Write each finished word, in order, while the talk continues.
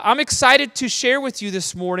I'm excited to share with you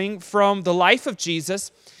this morning from the life of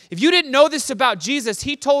Jesus. If you didn't know this about Jesus,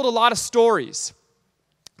 he told a lot of stories.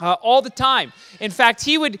 All the time. In fact,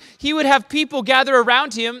 he would have people gather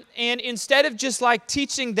around him, and instead of just like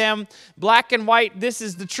teaching them black and white, this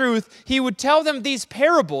is the truth, he would tell them these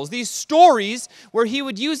parables, these stories, where he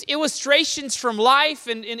would use illustrations from life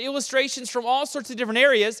and illustrations from all sorts of different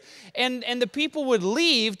areas, and the people would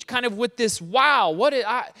leave kind of with this, wow,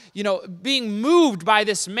 being moved by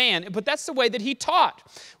this man. But that's the way that he taught,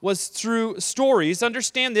 was through stories.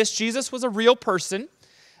 Understand this, Jesus was a real person.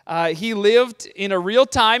 He lived in a real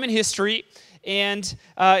time in history and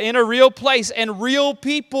in a real place, and real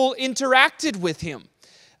people interacted with him.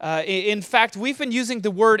 In fact, we've been using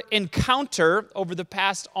the word encounter over the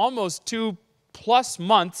past almost 2+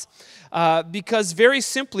 months because very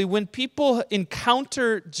simply, when people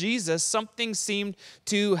encounter Jesus, something seemed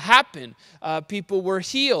to happen. People were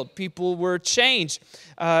healed. People were changed.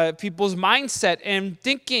 People's mindset and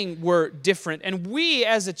thinking were different. And we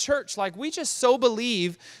as a church, we just so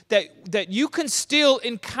believe that you can still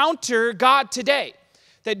encounter God today.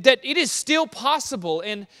 That it is still possible,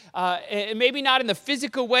 and maybe not in the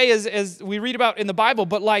physical way as we read about in the Bible,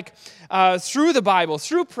 but through the Bible,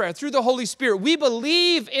 through prayer, through the Holy Spirit. We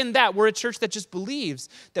believe in that. We're a church that just believes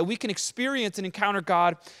that we can experience and encounter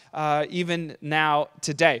God even now,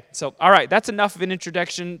 today. So, all right, that's enough of an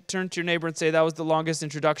introduction. Turn to your neighbor and say, that was the longest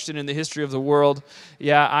introduction in the history of the world.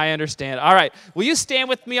 Yeah, I understand. All right, will you stand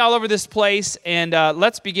with me all over this place, and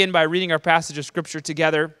let's begin by reading our passage of Scripture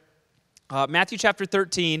together. Matthew chapter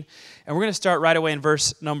 13, and we're going to start right away in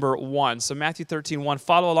verse number 1. So Matthew 13:1,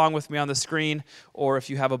 follow along with me on the screen, or if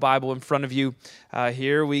you have a Bible in front of you,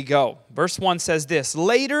 here we go. Verse 1 says this,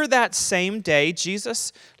 later that same day,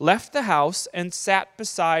 Jesus left the house and sat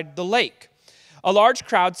beside the lake. A large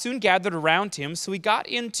crowd soon gathered around him, so he got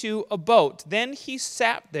into a boat. Then he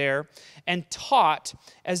sat there and taught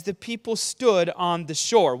as the people stood on the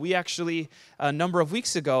shore. We actually, a number of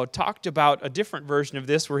weeks ago, talked about a different version of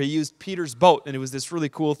this where he used Peter's boat, and it was this really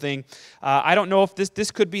cool thing. I don't know if this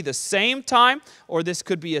could be the same time or this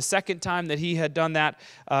could be a second time that he had done that,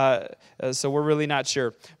 so we're really not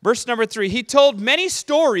sure. Verse number 3, he told many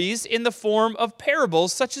stories in the form of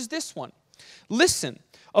parables such as this one. Listen.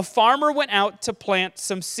 A farmer went out to plant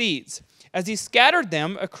some seeds. As he scattered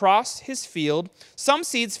them across his field, some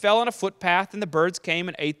seeds fell on a footpath and the birds came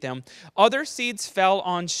and ate them. Other seeds fell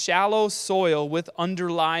on shallow soil with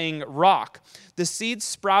underlying rock. The seeds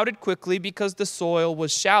sprouted quickly because the soil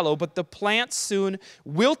was shallow, but the plants soon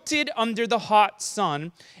wilted under the hot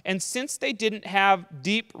sun, and since they didn't have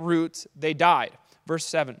deep roots, they died. Verse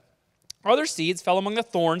 7. Other seeds fell among the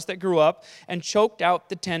thorns that grew up and choked out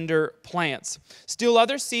the tender plants. Still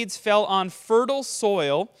other seeds fell on fertile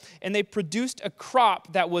soil, and they produced a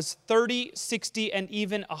crop that was 30, 60, and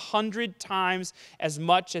even 100 times as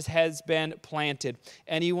much as has been planted.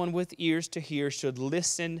 Anyone with ears to hear should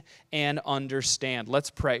listen and understand.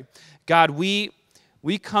 Let's pray. God, we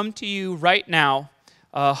come to you right now,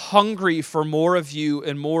 hungry for more of you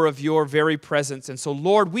and more of your very presence. And so,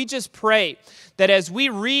 Lord, we just pray that as we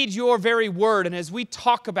read your very word and as we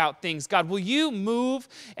talk about things, God, will you move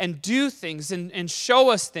and do things and show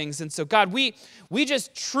us things? And so, God, we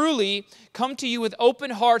just truly come to you with open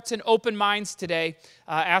hearts and open minds today,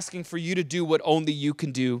 asking for you to do what only you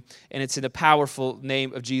can do. And it's in the powerful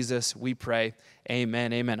name of Jesus we pray.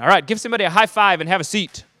 Amen, amen. All right, give somebody a high five and have a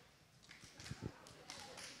seat.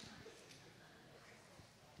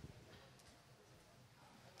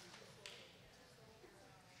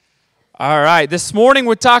 All right, this morning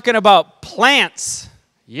we're talking about plants,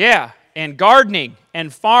 and gardening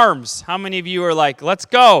and farms. How many of you are like, let's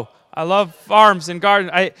go? I love farms and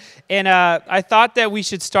gardening. I thought that we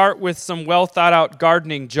should start with some well-thought-out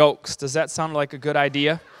gardening jokes. Does that sound like a good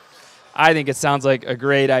idea? I think it sounds like a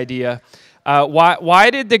great idea.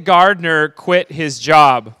 Why did the gardener quit his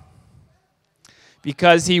job?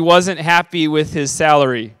 Because he wasn't happy with his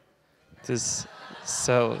salary.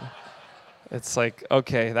 It's like,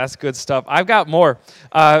 okay, that's good stuff. I've got more.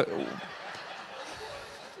 I'm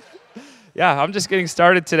just getting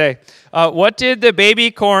started today. What did the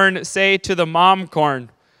baby corn say to the mom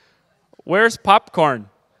corn? Where's popcorn?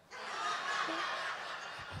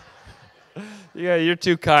 Yeah, you're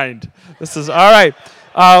too kind. This is, all right.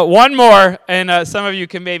 One more, and some of you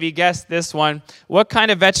can maybe guess this one. What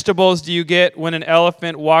kind of vegetables do you get when an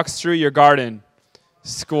elephant walks through your garden?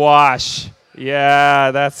 Squash.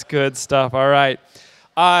 Yeah, that's good stuff. All right.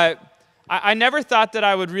 I never thought that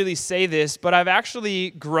I would really say this, but I've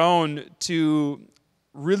actually grown to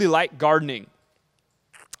really like gardening.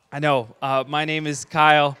 I know. My name is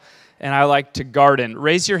Kyle, and I like to garden.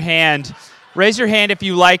 Raise your hand Raise your hand if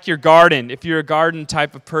you like your garden, if you're a garden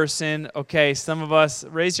type of person. Okay, some of us,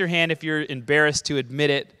 raise your hand if you're embarrassed to admit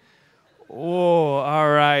it. Oh, all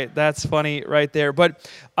right, that's funny right there. But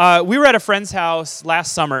we were at a friend's house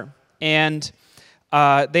last summer, and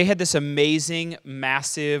they had this amazing,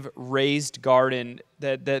 massive raised garden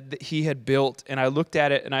that he had built, and I looked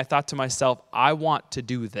at it and I thought to myself, I want to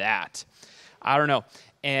do that. I don't know.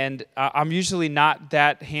 And I'm usually not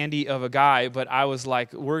that handy of a guy, but I was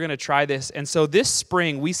like, we're going to try this. And so this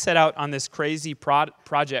spring, we set out on this crazy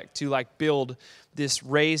project to build this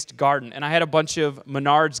raised garden. And I had a bunch of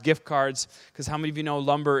Menards gift cards, because how many of you know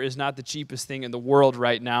lumber is not the cheapest thing in the world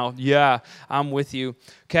right now? Yeah, I'm with you.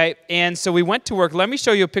 Okay, and so we went to work. Let me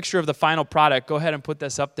show you a picture of the final product. Go ahead and put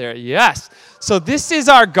this up there. Yes. So this is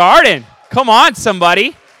our garden. Come on,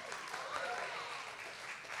 somebody.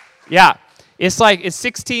 Yeah. It's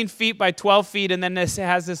 16 feet by 12 feet, and then this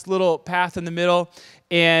has this little path in the middle,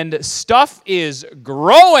 and stuff is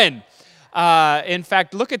growing. In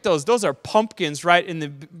fact, look at those. Those are pumpkins right in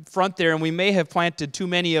the front there, and we may have planted too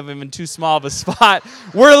many of them in too small of a spot.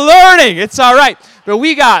 We're learning. It's all right. But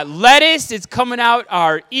we got lettuce. It's coming out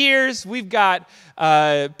our ears. We've got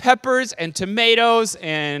peppers and tomatoes,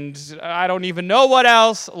 and I don't even know what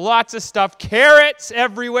else. Lots of stuff. Carrots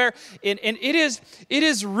everywhere. And it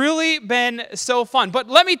has really been so fun. But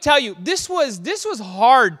let me tell you, this was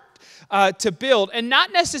hard to build, and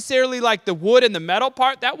not necessarily like the wood and the metal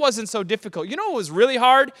part. That wasn't so difficult. You know what was really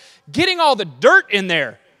hard? Getting all the dirt in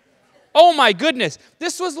there. Oh my goodness.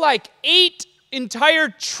 This was like 8 entire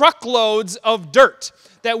truckloads of dirt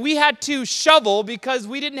that we had to shovel because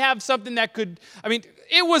we didn't have something that could,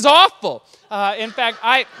 it was awful. In fact,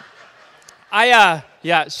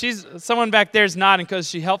 someone back there is nodding because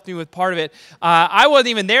she helped me with part of it. I wasn't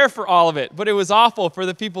even there for all of it, but it was awful for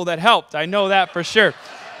the people that helped. I know that for sure.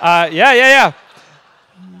 Yeah.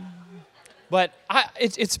 But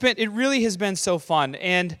it really has been so fun.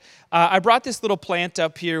 And I brought this little plant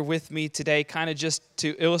up here with me today, kind of just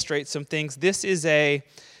to illustrate some things. This is a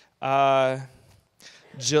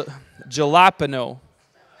jalapeno.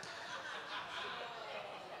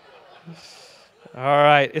 All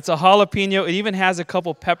right, it's a jalapeno. It even has a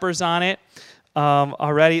couple peppers on it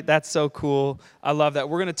already. That's so cool. I love that.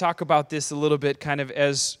 We're going to talk about this a little bit kind of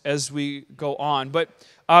as we go on. But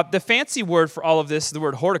the fancy word for all of this is the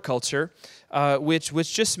word horticulture,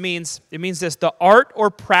 which just means this: the art or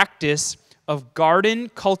practice of garden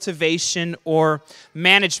cultivation or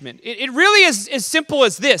management. It really is as simple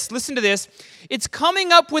as this. Listen to this. It's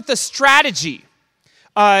coming up with a strategy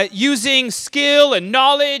using skill and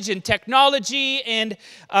knowledge and technology and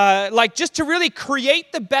just to really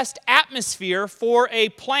create the best atmosphere for a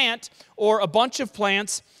plant or a bunch of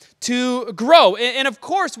plants to grow. And of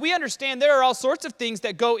course, we understand there are all sorts of things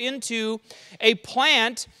that go into a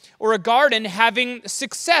plant or a garden having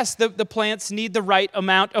success. The plants need the right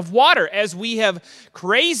amount of water, as we have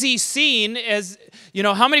crazy seen. As you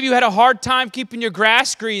know, how many of you had a hard time keeping your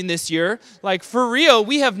grass green this year? Like, for real,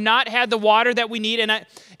 we have not had the water that we need,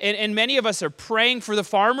 and many of us are praying for the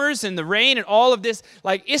farmers and the rain and all of this.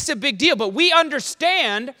 Like, it's a big deal, but we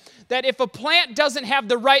understand that if a plant doesn't have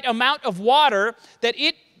the right amount of water, that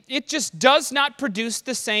it just does not produce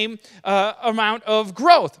the same amount of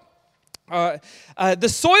growth. The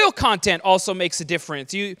soil content also makes a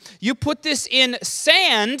difference. You put this in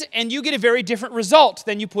sand, and you get a very different result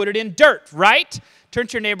than you put it in dirt, right? Turn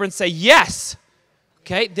to your neighbor and say, yes.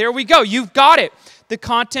 Okay, there we go. You've got it. The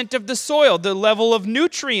content of the soil, the level of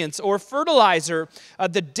nutrients or fertilizer,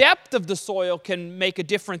 the depth of the soil can make a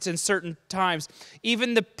difference in certain times.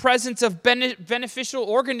 Even the presence of beneficial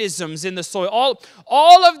organisms in the soil.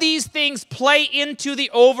 All of these things play into the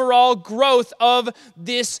overall growth of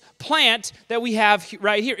this plant that we have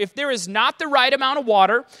right here. If there is not the right amount of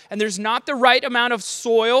water, and there's not the right amount of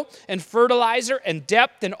soil and fertilizer and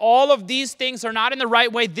depth, and all of these things are not in the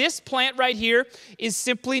right way, this plant right here is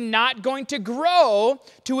simply not going to grow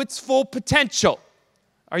to its full potential.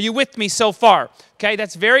 Are you with me so far? Okay,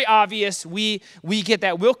 that's very obvious. We get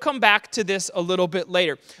that. We'll come back to this a little bit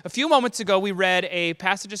later. A few moments ago, we read a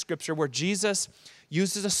passage of Scripture where Jesus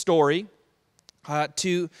uses a story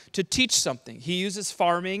to teach something. He uses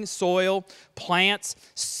farming, soil, plants,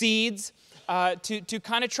 seeds to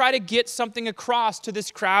kind of try to get something across to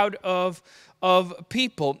this crowd of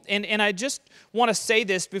people. And I just want to say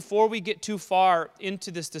this before we get too far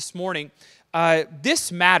into this morning.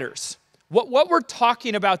 This matters. What we're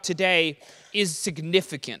talking about today is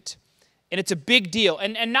significant, and it's a big deal.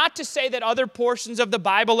 And not to say that other portions of the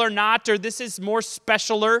Bible are not, or this is more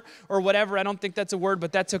specialer, or whatever. I don't think that's a word,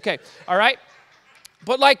 but that's okay. All right?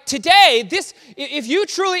 But like today, if you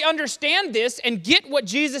truly understand this and get what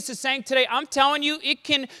Jesus is saying today, I'm telling you, it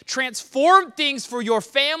can transform things for your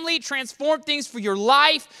family, transform things for your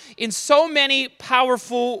life in so many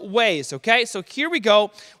powerful ways, okay? So here we go.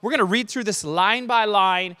 We're going to read through this line by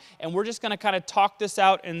line, and we're just going to kind of talk this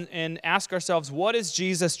out and ask ourselves, what is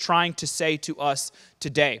Jesus trying to say to us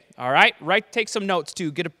today, all right? Take some notes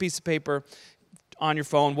too. Get a piece of paper on your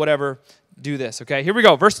phone, whatever. Do this, okay? Here we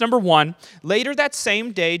go. Verse number 1. Later that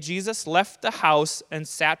same day, Jesus left the house and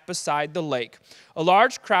sat beside the lake. A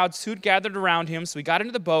large crowd soon gathered around him, so he got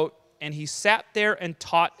into the boat, and he sat there and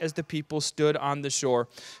taught as the people stood on the shore.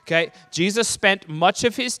 Okay? Jesus spent much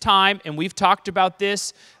of his time, and we've talked about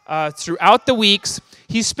this throughout the weeks.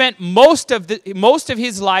 He spent most of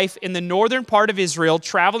his life in the northern part of Israel,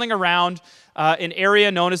 traveling around an area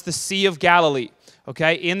known as the Sea of Galilee.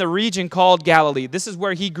 Okay, in the region called Galilee. This is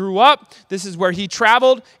where he grew up. This is where he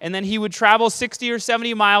traveled. And then he would travel 60 or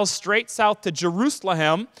 70 miles straight south to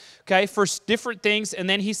Jerusalem, okay, for different things. And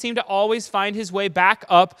then he seemed to always find his way back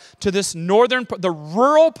up to this the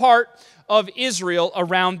rural part of Israel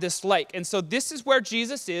around this lake. And so this is where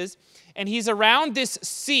Jesus is. And he's around this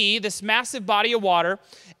sea, this massive body of water.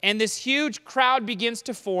 And this huge crowd begins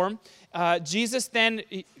to form. Jesus then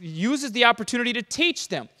uses the opportunity to teach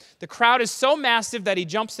them. The crowd is so massive that he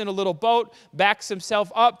jumps in a little boat, backs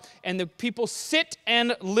himself up, and the people sit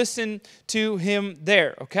and listen to him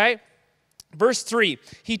there, okay? Verse 3,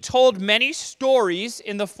 he told many stories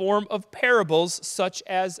in the form of parables, such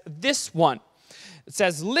as this one. It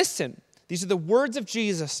says, listen, these are the words of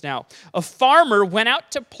Jesus now. A farmer went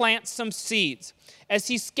out to plant some seeds. As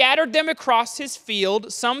he scattered them across his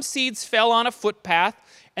field, some seeds fell on a footpath,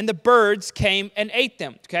 and the birds came and ate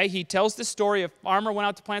them. Okay, he tells the story. A farmer went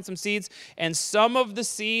out to plant some seeds, and some of the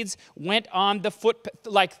seeds went on the footpath.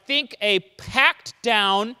 Like, think a packed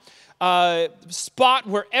down spot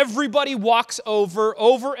where everybody walks over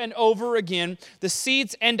and over again. The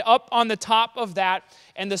seeds end up on the top of that,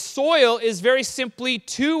 and the soil is very simply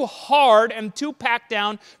too hard and too packed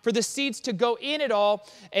down for the seeds to go in at all,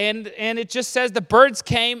 and it just says the birds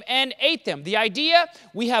came and ate them. The idea,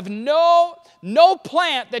 we have no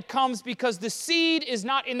plant that comes because the seed is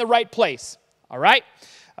not in the right place, all right?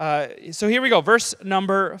 So here we go, verse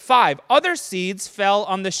number 5. Other seeds fell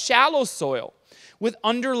on the shallow soil with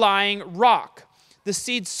underlying rock. The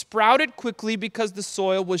seeds sprouted quickly because the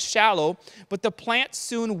soil was shallow, but the plant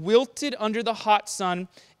soon wilted under the hot sun,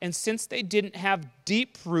 and since they didn't have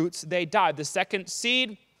deep roots, they died. The second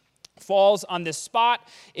seed falls on this spot.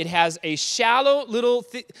 It has a shallow little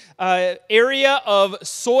area of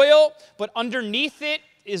soil, but underneath it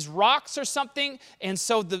is rocks or something, and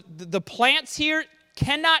so the plants here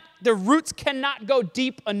the roots cannot go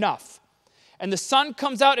deep enough. And the sun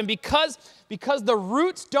comes out, and because the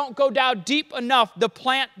roots don't go down deep enough, the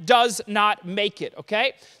plant does not make it,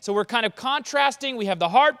 okay? So we're kind of contrasting. We have the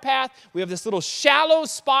hard path. We have this little shallow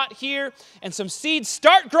spot here, and some seeds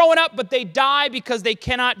start growing up, but they die because they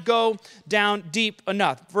cannot go down deep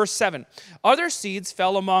enough. Verse 7, other seeds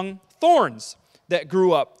fell among thorns that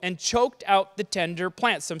grew up and choked out the tender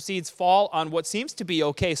plants. Some seeds fall on what seems to be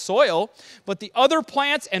okay soil, but the other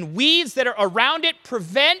plants and weeds that are around it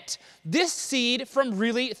prevent this seed from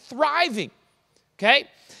really thriving, okay?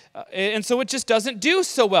 And so it just doesn't do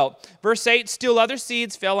so well. Verse 8, still other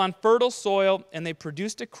seeds fell on fertile soil, and they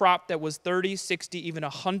produced a crop that was 30, 60, even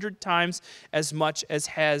 100 times as much as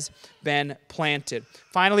has been planted.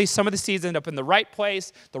 Finally, some of the seeds end up in the right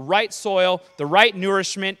place, the right soil, the right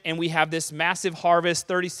nourishment, and we have this massive harvest,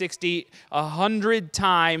 30, 60, 100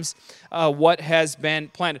 times what has been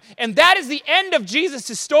planted. And that is the end of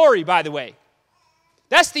Jesus' story, by the way.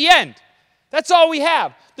 That's the end. That's all we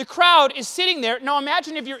have. The crowd is sitting there. Now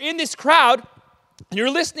imagine if you're in this crowd and you're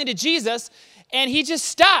listening to Jesus and he just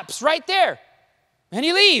stops right there and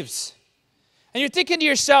he leaves. And you're thinking to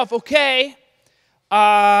yourself, okay,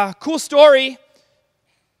 cool story.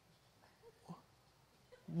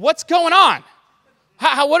 What's going on?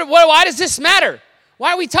 Why does this matter?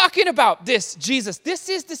 Why are we talking about this, Jesus? This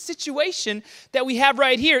is the situation that we have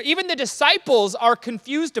right here. Even the disciples are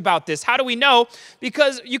confused about this. How do we know?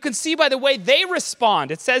 Because you can see by the way they respond.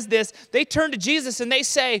 It says this, they turn to Jesus and they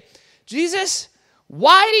say, Jesus,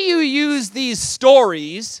 why do you use these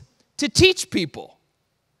stories to teach people?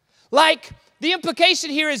 Like, the implication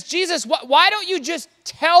here is, Jesus, why don't you just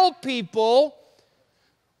tell people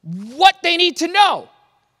what they need to know?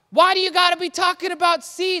 Why do you got to be talking about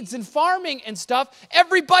seeds and farming and stuff?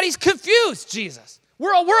 Everybody's confused, Jesus.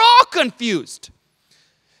 We're all confused.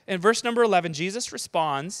 In verse number 11, Jesus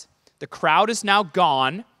responds. The crowd is now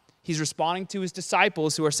gone. He's responding to his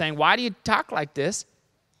disciples who are saying, why do you talk like this?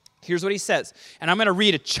 Here's what he says, and I'm going to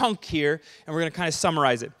read a chunk here, and we're going to kind of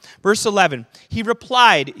summarize it. Verse 11, he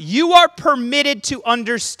replied, "You are permitted to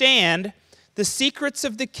understand the secrets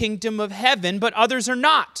of the kingdom of heaven, but others are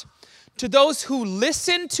not. To those who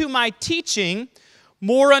listen to my teaching,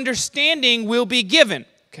 more understanding will be given."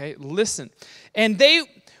 Okay, listen. "And they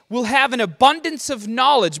will have an abundance of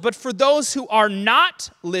knowledge, but for those who are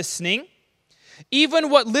not listening, even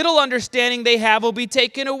what little understanding they have will be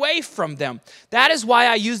taken away from them. That is why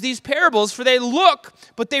I use these parables, for they look,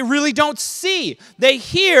 but they really don't see. They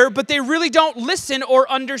hear, but they really don't listen or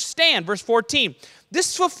understand." Verse 14,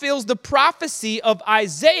 "This fulfills the prophecy of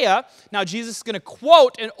Isaiah." Now, Jesus is going to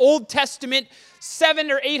quote an Old Testament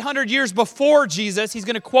 700 or 800 years before Jesus. He's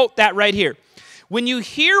going to quote that right here. "When you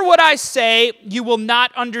hear what I say, you will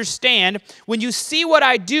not understand. When you see what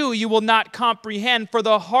I do, you will not comprehend. For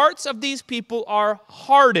the hearts of these people are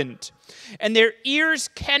hardened, and their ears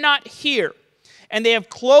cannot hear. And they have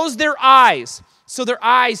closed their eyes, so their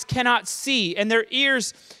eyes cannot see. And their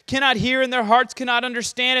ears cannot hear, and their hearts cannot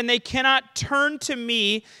understand. And they cannot turn to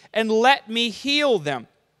me and let me heal them."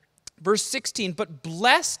 Verse 16, "But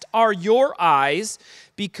blessed are your eyes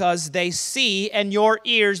because they see, and your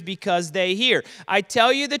ears because they hear. I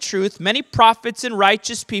tell you the truth, many prophets and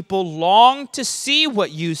righteous people long to see what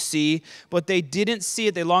you see, but they didn't see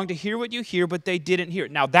it. They long to hear what you hear, but they didn't hear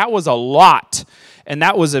it." Now, that was a lot, and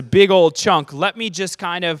that was a big old chunk. Let me just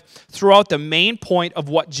kind of throw out the main point of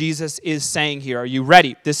what Jesus is saying here. Are you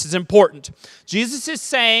ready? This is important. Jesus is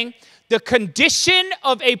saying the condition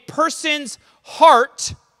of a person's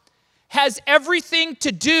heart has everything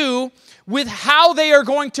to do with how they are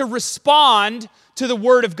going to respond to the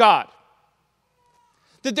Word of God.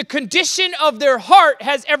 That the condition of their heart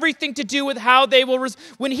has everything to do with how they will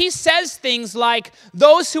when he says things like,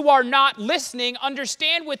 "Those who are not listening,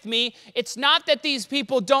 understand with me," it's not that these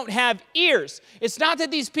people don't have ears. It's not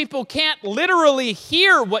that these people can't literally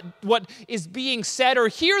hear what is being said or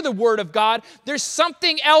hear the Word of God. There's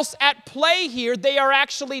something else at play here. They are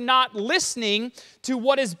actually not listening to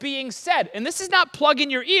what is being said. And this is not plug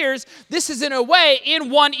in your ears. This is, in a way,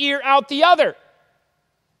 in one ear, out the other.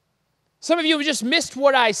 Some of you just missed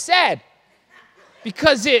what I said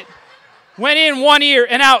because it went in one ear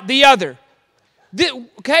and out the other.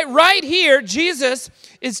 Okay, right here, Jesus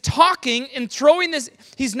is talking and throwing this.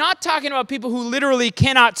 He's not talking about people who literally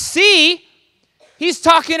cannot see. He's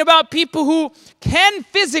talking about people who can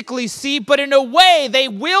physically see, but in a way they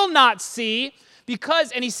will not see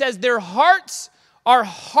because, and he says, their hearts are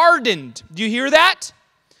hardened. Do you hear that?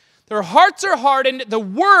 Their hearts are hardened. The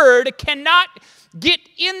word cannot get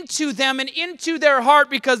into them and into their heart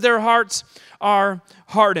because their hearts are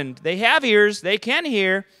hardened. They have ears. They can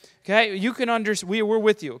hear. Okay, you can understand. We're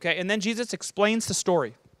with you. Okay, and then Jesus explains the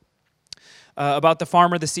story about the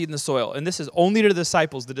farmer, the seed, and the soil. And this is only to the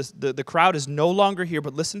disciples. The crowd is no longer here,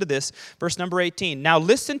 but listen to this. Verse number 18. "Now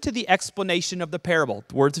listen to the explanation of the parable,"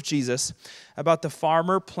 the words of Jesus, "about the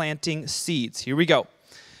farmer planting seeds." Here we go.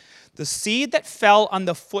 "The seed that fell on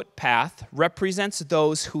the footpath represents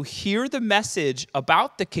those who hear the message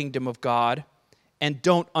about the kingdom of God and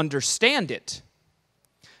don't understand it.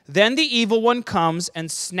 Then the evil one comes and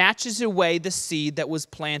snatches away the seed that was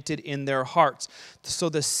planted in their hearts." So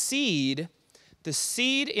the seed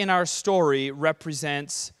in our story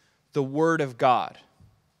represents the Word of God.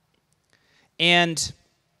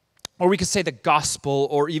 Or we could say the gospel,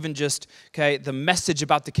 or even just, the message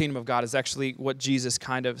about the kingdom of God is actually what Jesus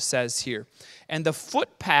kind of says here. And the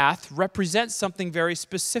footpath represents something very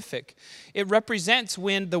specific. It represents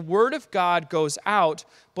when the Word of God goes out,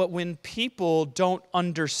 but when people don't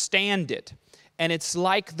understand it. And it's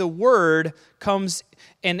like the Word comes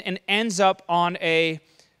and ends up on a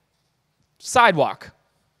sidewalk.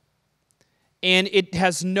 And it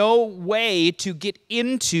has no way to get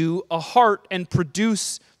into a heart and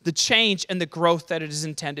produce the change and the growth that it is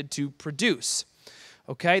intended to produce.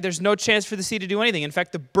 Okay? There's no chance for the seed to do anything. In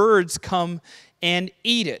fact, the birds come and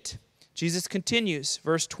eat it. Jesus continues,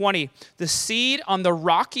 verse 20, "The seed on the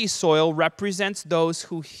rocky soil represents those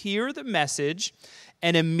who hear the message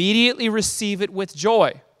and immediately receive it with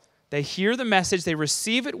joy." They hear the message, they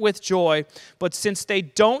receive it with joy, but since they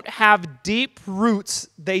don't have deep roots,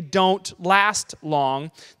 they don't last long.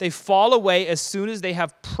 They fall away as soon as they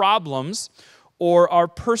have problems or are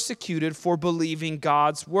persecuted for believing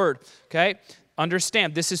God's word. Okay?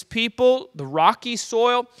 Understand, this is people, the rocky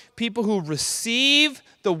soil, people who receive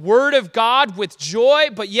the word of God with joy,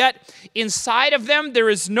 but yet inside of them there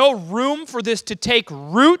is no room for this to take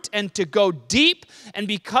root and to go deep. And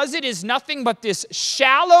because it is nothing but this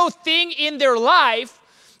shallow thing in their life,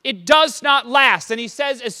 it does not last. And he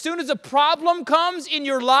says, as soon as a problem comes in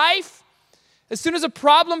your life, As soon as a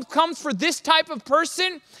problem comes for this type of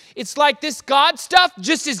person, it's like this God stuff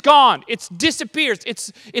just is gone. It disappears.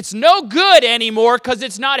 It's no good anymore because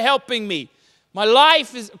it's not helping me. My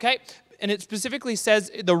life is, okay? And it specifically says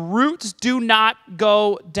the roots do not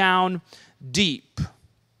go down deep.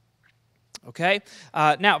 Okay?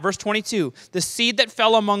 Now, verse 22. The seed that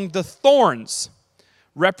fell among the thorns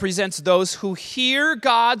represents those who hear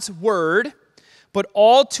God's word, but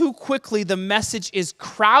all too quickly the message is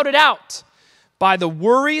crowded out by the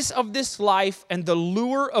worries of this life and the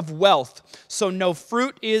lure of wealth, so no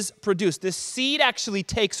fruit is produced. This seed actually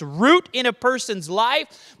takes root in a person's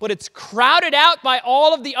life, but it's crowded out by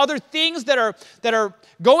all of the other things that are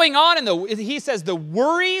going on. He says the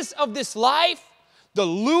worries of this life, the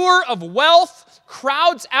lure of wealth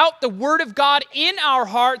crowds out the word of God in our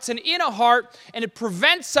hearts and in a heart, and it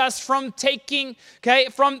prevents us from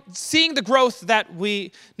from seeing the growth that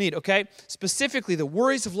we need, okay? Specifically, the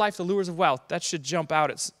worries of life, the lures of wealth, that should jump out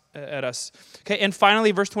at us. Okay, and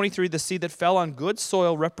finally, verse 23, the seed that fell on good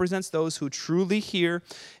soil represents those who truly hear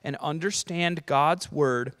and understand God's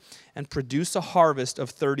word and produce a harvest of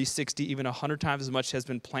 30, 60, even 100 times as much has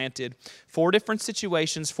been planted. 4 different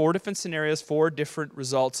situations, 4 different scenarios, 4 different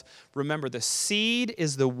results. Remember, the seed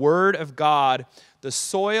is the word of God. The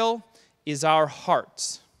soil is our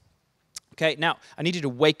hearts. Okay, now, I need you to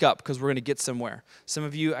wake up because we're going to get somewhere. Some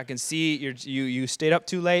of you, I can see you stayed up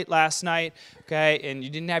too late last night, okay, and you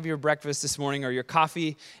didn't have your breakfast this morning or your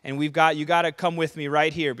coffee, and you got to come with me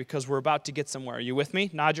right here because we're about to get somewhere. Are you with me?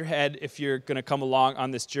 Nod your head if you're going to come along on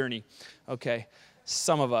this journey. Okay,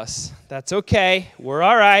 some of us. That's okay. We're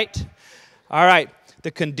all right. All right,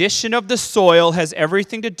 the condition of the soil has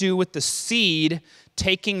everything to do with the seed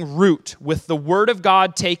taking root, with the word of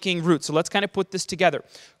God taking root. So let's kind of put this together,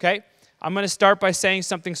 okay? I'm going to start by saying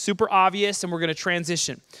something super obvious, and we're going to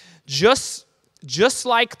transition. Just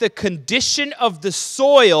like the condition of the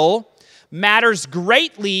soil matters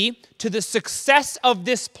greatly to the success of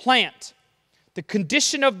this plant. The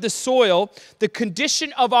condition of the soil, the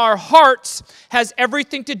condition of our hearts has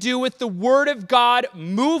everything to do with the Word of God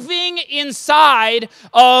moving inside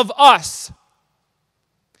of us.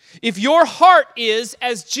 If your heart is,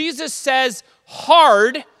 as Jesus says,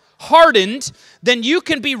 hardened, then you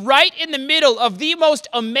can be right in the middle of the most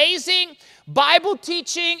amazing, Bible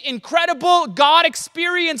teaching, incredible, God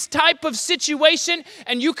experience type of situation,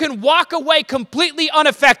 and you can walk away completely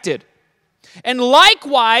unaffected. And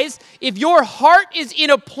likewise, if your heart is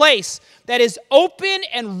in a place that is open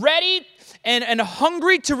and ready and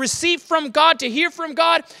hungry to receive from God, to hear from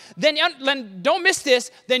God, then don't miss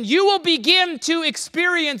this, then you will begin to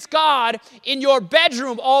experience God in your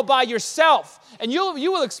bedroom all by yourself. And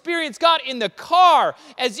you will experience God in the car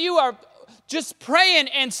as you are just praying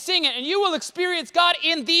and singing. And you will experience God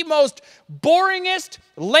in the most boringest,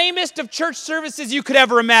 lamest of church services you could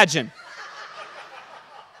ever imagine.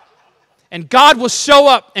 And God will show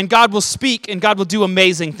up, and God will speak, and God will do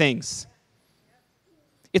amazing things.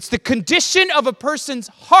 It's the condition of a person's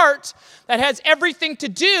heart that has everything to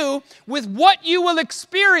do with what you will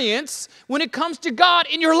experience when it comes to God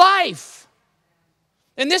in your life.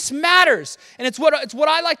 And this matters. And it's what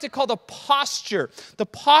I like to call the posture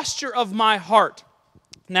of my heart.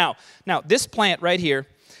 Now, this plant right here,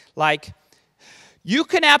 like, you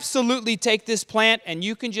can absolutely take this plant and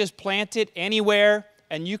you can just plant it anywhere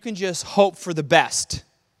and you can just hope for the best,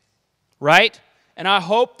 right? And I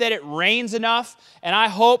hope that it rains enough, and I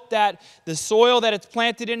hope that the soil that it's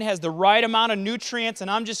planted in has the right amount of nutrients,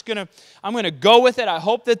 and I'm gonna go with it. I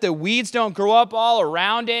hope that the weeds don't grow up all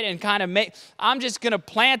around it and I'm just gonna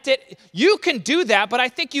plant it. You can do that, but I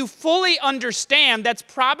think you fully understand that's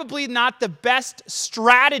probably not the best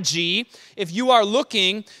strategy if you are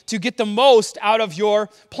looking to get the most out of your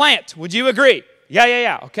plant. Would you agree?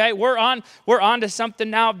 Yeah. Okay, we're on to something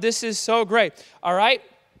now. This is so great. All right.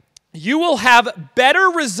 You will have better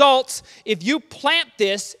results if you plant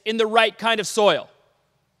this in the right kind of soil.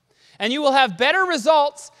 And you will have better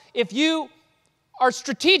results if you are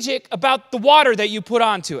strategic about the water that you put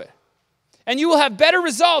onto it. And you will have better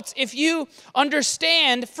results if you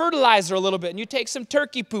understand fertilizer a little bit and you take some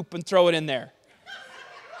turkey poop and throw it in there.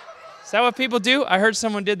 Is that what people do? I heard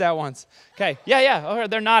someone did that once. Okay, yeah. Oh,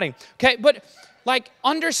 they're nodding. Okay, but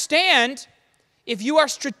understand, if you are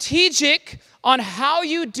strategic on how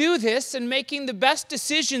you do this and making the best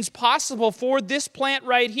decisions possible for this plant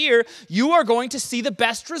right here, you are going to see the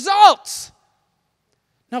best results.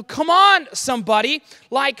 Now, come on, somebody.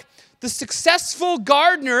 The successful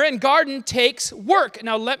gardener and garden takes work.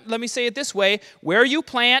 Now, let me say it this way. Where you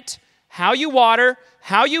plant, how you water,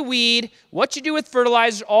 how you weed, what you do with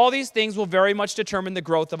fertilizer, all these things will very much determine the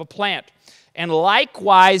growth of a plant. And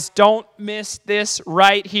likewise, don't miss this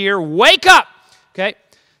right here. Wake up, okay?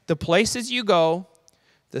 The places you go,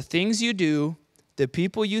 the things you do, the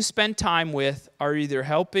people you spend time with are either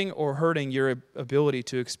helping or hurting your ability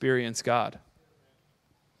to experience God.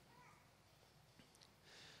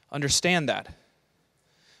 Understand that.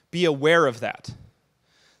 Be aware of that.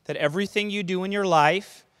 That everything you do in your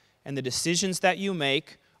life and the decisions that you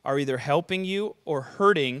make are either helping you or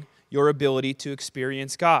hurting your ability to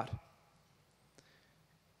experience God.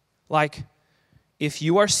 Like, if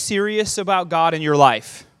you are serious about God in your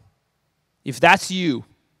life, if that's you,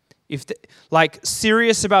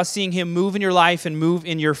 serious about seeing Him move in your life and move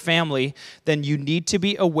in your family, then you need to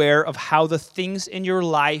be aware of how the things in your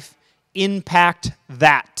life impact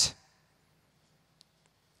that.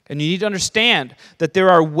 And you need to understand that there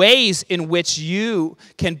are ways in which you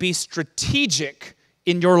can be strategic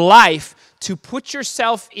in your life to put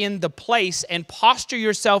yourself in the place and posture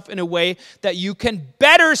yourself in a way that you can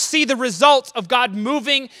better see the results of God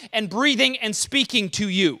moving and breathing and speaking to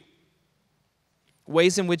you.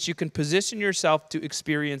 Ways in which you can position yourself to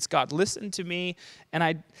experience God. Listen to me,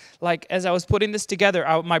 and as I was putting this together,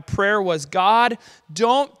 my prayer was, God,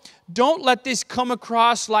 don't let this come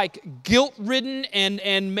across like guilt-ridden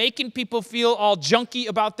and making people feel all junky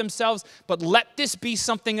about themselves, but let this be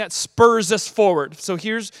something that spurs us forward. So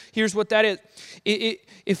here's what that is.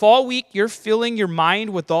 If all week you're filling your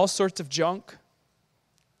mind with all sorts of junk,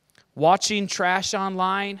 watching trash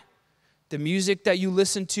online, the music that you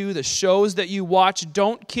listen to, the shows that you watch,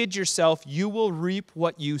 don't kid yourself. You will reap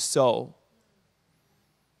what you sow.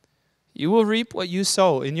 You will reap what you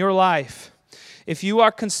sow in your life. If you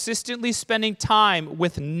are consistently spending time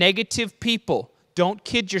with negative people, don't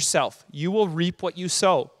kid yourself. You will reap what you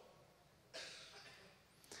sow.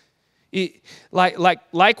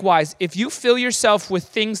 Likewise, if you fill yourself with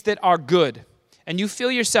things that are good, and you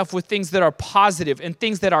fill yourself with things that are positive and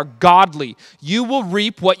things that are godly, you will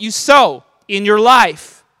reap what you sow in your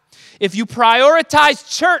life. If you prioritize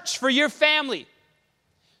church for your family,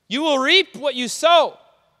 you will reap what you sow.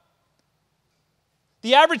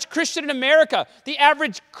 The average Christian in America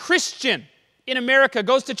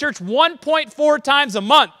goes to church 1.4 times a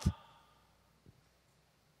month.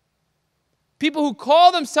 People who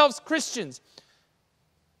call themselves Christians,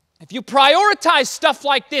 if you prioritize stuff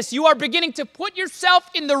like this, you are beginning to put yourself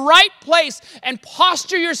in the right place and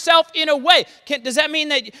posture yourself in a way. Does that mean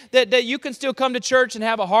that you can still come to church and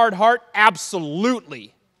have a hard heart?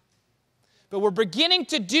 Absolutely. But we're beginning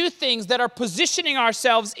to do things that are positioning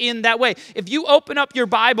ourselves in that way. If you open up your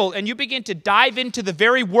Bible and you begin to dive into the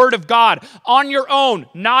very Word of God on your own,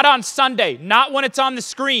 not on Sunday, not when it's on the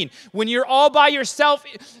screen, when you're all by yourself,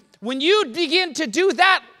 when you begin to do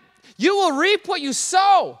that, you will reap what you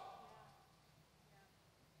sow.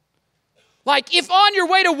 Like if on your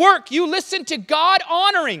way to work you listen to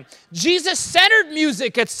God-honoring, Jesus-centered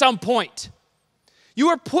music at some point, you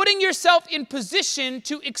are putting yourself in position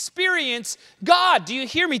to experience God. Do you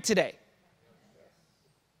hear me today?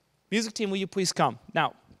 Music team, will you please come?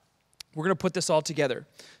 Now, we're going to put this all together.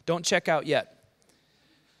 Don't check out yet.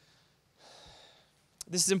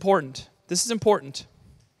 This is important. This is important.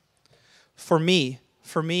 For me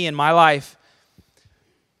in my life,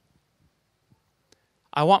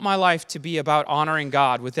 I want my life to be about honoring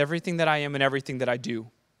God with everything that I am and everything that I do.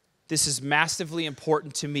 This is massively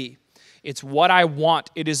important to me. It's what I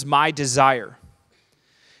want. It is my desire.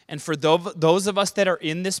 And for those of us that are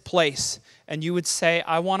in this place, and you would say,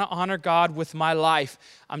 I want to honor God with my life,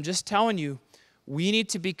 I'm just telling you, we need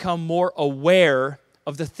to become more aware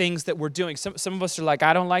of the things that we're doing. Some of us are like,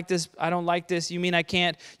 I don't like this. You mean I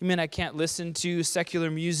can't listen to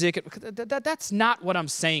secular music? That's not what I'm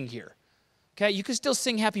saying here. Okay, you can still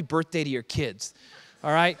sing happy birthday to your kids.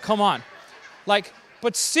 All right, come on.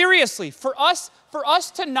 But seriously, for us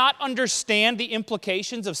to not understand the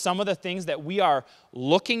implications of some of the things that we are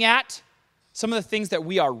looking at, some of the things that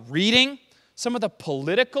we are reading, some of the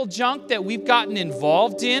political junk that we've gotten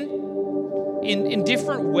involved in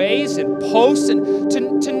different ways and posts,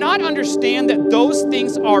 and to not understand that those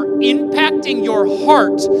things are impacting your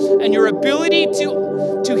heart and your ability to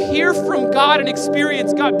hear from God and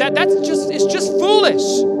experience God, it's just foolish.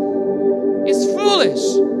 It's foolish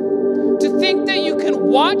to think that you can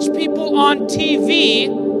watch people on TV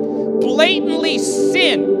blatantly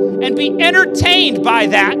sin and be entertained by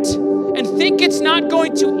that and think it's not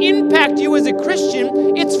going to impact you as a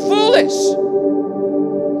Christian. It's foolish.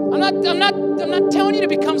 I'm not telling you to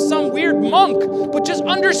become some weird monk, but just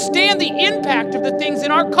understand the impact of the things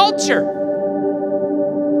in our culture.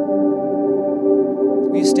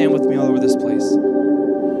 Will you stand with me all over this place?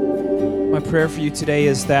 My prayer for you today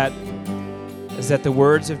is that is that the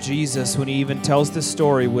words of Jesus, when he even tells this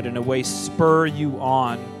story, would in a way spur you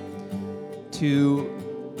on to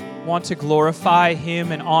want to glorify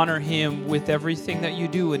him and honor him with everything that you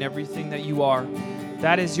do and everything that you are.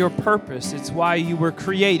 That is your purpose. It's why you were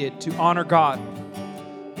created, to honor God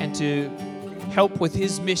and to help with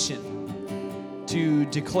his mission, to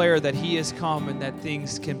declare that he has come and that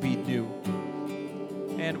things can be new.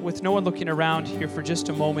 And with no one looking around here for just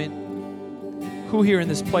a moment, who here in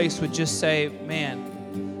this place would just say,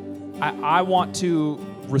 man, I want to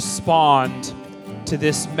respond to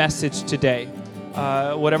this message today.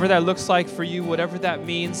 Whatever that looks like for you, whatever that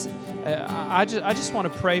means, I just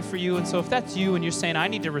want to pray for you. And so if that's you and you're saying, I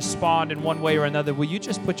need to respond in one way or another, will you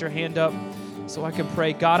just put your hand up so I can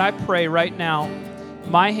pray? God, I pray right now,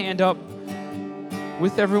 my hand up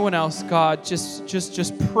with everyone else, God,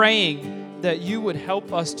 just praying that you would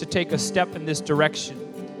help us to take a step in this direction,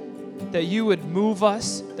 that you would move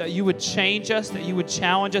us, that you would change us, that you would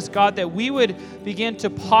challenge us, God, that we would begin to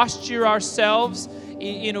posture ourselves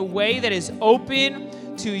in a way that is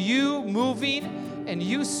open to you moving and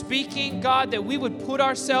you speaking, God, that we would put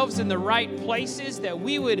ourselves in the right places, that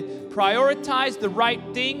we would prioritize the right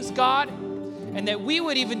things, God, and that we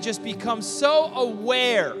would even just become so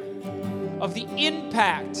aware of the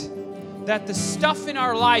impact that the stuff in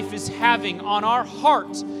our life is having on our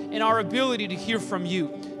heart and our ability to hear from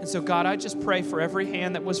you. And so, God, I just pray for every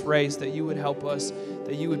hand that was raised that you would help us,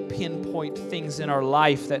 that you would pinpoint things in our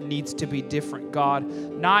life that needs to be different, God.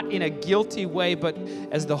 Not in a guilty way, but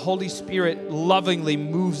as the Holy Spirit lovingly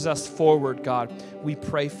moves us forward, God. We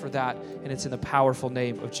pray for that, and it's in the powerful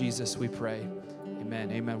name of Jesus we pray.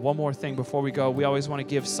 Amen, amen. One more thing before we go. We always want to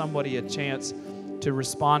give somebody a chance to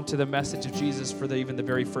respond to the message of Jesus for even the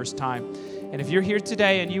very first time. And if you're here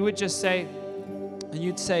today and you would just say, and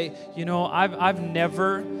you'd say, you know, I've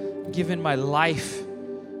never given my life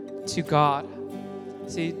to God.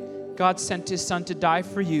 See, God sent his son to die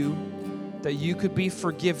for you, that you could be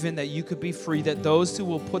forgiven, that you could be free, that those who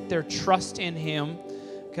will put their trust in him,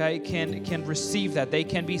 okay, can receive that. They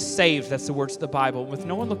can be saved. That's the words of the Bible. With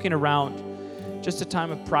no one looking around, just a time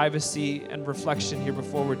of privacy and reflection here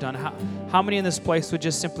before we're done. How many in this place would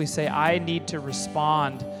just simply say, I need to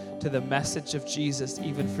respond to the message of Jesus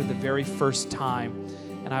even for the very first time,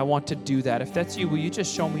 and I want to do that? If that's you, will you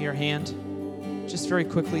just show me your hand? Just very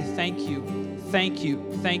quickly. Thank you. Thank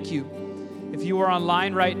you. Thank you. If you are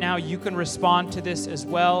online right now, you can respond to this as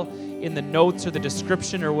well in the notes or the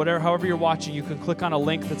description or whatever, however you're watching. You can click on a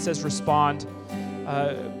link that says respond.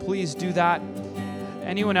 Please do that.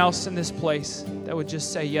 Anyone else in this place that would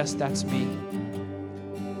just say, yes, that's me?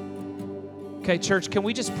 Okay, church, can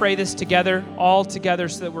we just pray this together, all together,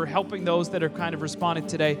 so that we're helping those that are kind of responding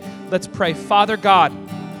today? Let's pray. Father God,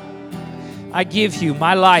 I give you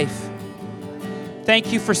my life.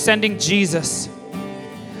 Thank you for sending Jesus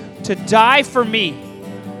to die for me.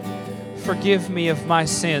 Forgive me of my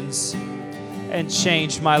sins and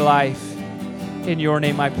change my life. In your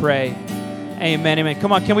name I pray. Amen, amen.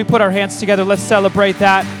 Come on, can we put our hands together? Let's celebrate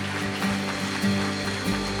that.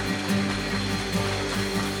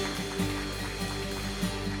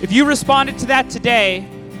 If you responded to that today,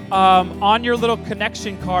 on your little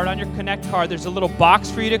connection card, on your Connect card, there's a little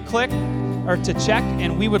box for you to click or to check,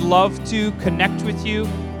 and we would love to connect with you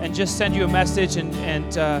and just send you a message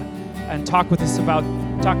and talk with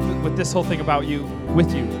this whole thing about you,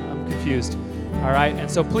 with you. I'm confused. All right, and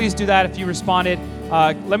so please do that if you responded.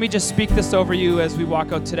 Let me just speak this over you as we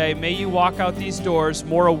walk out today. May you walk out these doors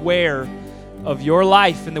more aware of your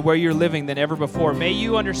life and the way you're living than ever before. May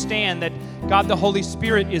you understand that God the Holy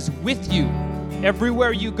Spirit is with you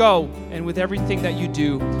everywhere you go and with everything that you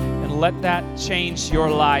do, and let that change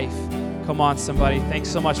your life. Come on, somebody. Thanks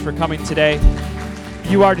so much for coming today.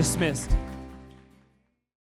 You are dismissed.